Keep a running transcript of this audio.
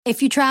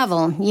If you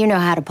travel, you know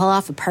how to pull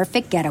off a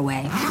perfect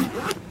getaway.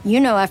 You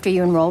know after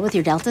you enroll with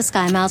your Delta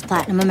SkyMiles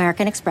Platinum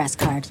American Express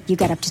card, you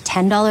get up to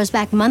 $10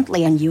 back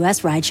monthly on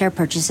U.S. rideshare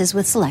purchases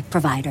with select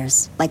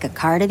providers, like a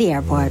car to the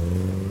airport.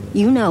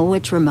 You know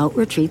which remote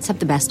retreats have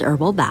the best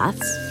herbal baths,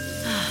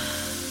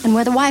 and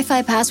where the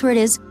Wi-Fi password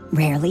is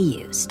rarely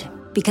used.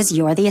 Because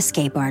you're the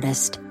escape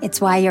artist. It's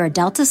why you're a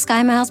Delta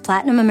SkyMiles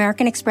Platinum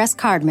American Express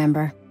card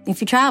member.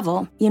 If you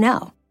travel, you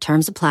know.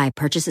 Terms apply.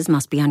 Purchases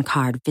must be on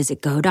card.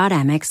 Visit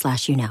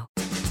go.amex/you-know.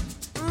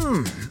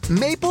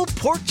 Maple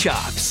pork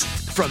chops.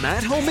 From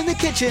At Home in the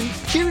Kitchen,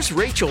 here's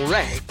Rachel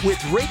Ray with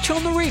Rach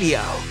on the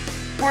Radio.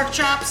 Pork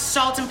chops,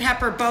 salt and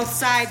pepper both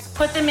sides.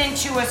 Put them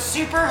into a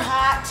super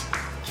hot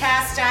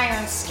cast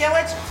iron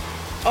skillet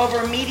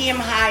over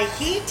medium-high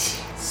heat.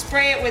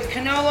 Spray it with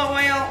canola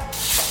oil.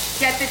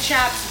 Get the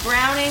chops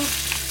browning.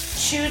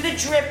 Chew the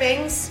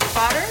drippings,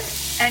 butter,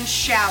 and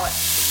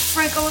shallots.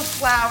 Sprinkle of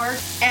flour,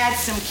 add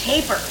some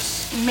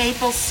capers,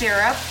 maple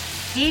syrup,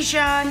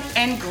 Dijon,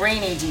 and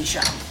grainy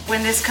Dijon.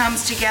 When this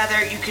comes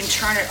together, you can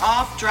turn it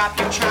off, drop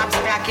your chops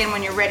back in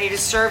when you're ready to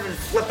serve, and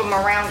flip them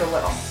around a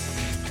little.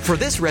 For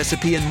this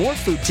recipe and more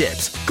food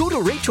tips, go to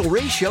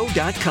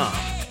RachelRayShow.com.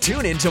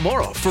 Tune in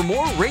tomorrow for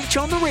more Rach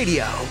on the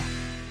Radio.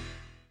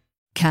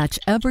 Catch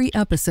every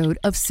episode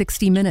of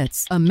 60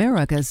 Minutes,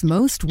 America's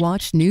most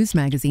watched news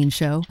magazine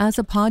show, as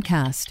a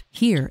podcast.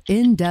 Hear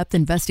in-depth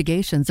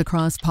investigations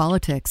across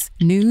politics,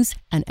 news,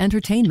 and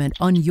entertainment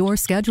on your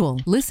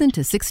schedule. Listen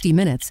to 60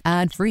 Minutes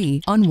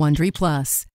ad-free on Wondery Plus.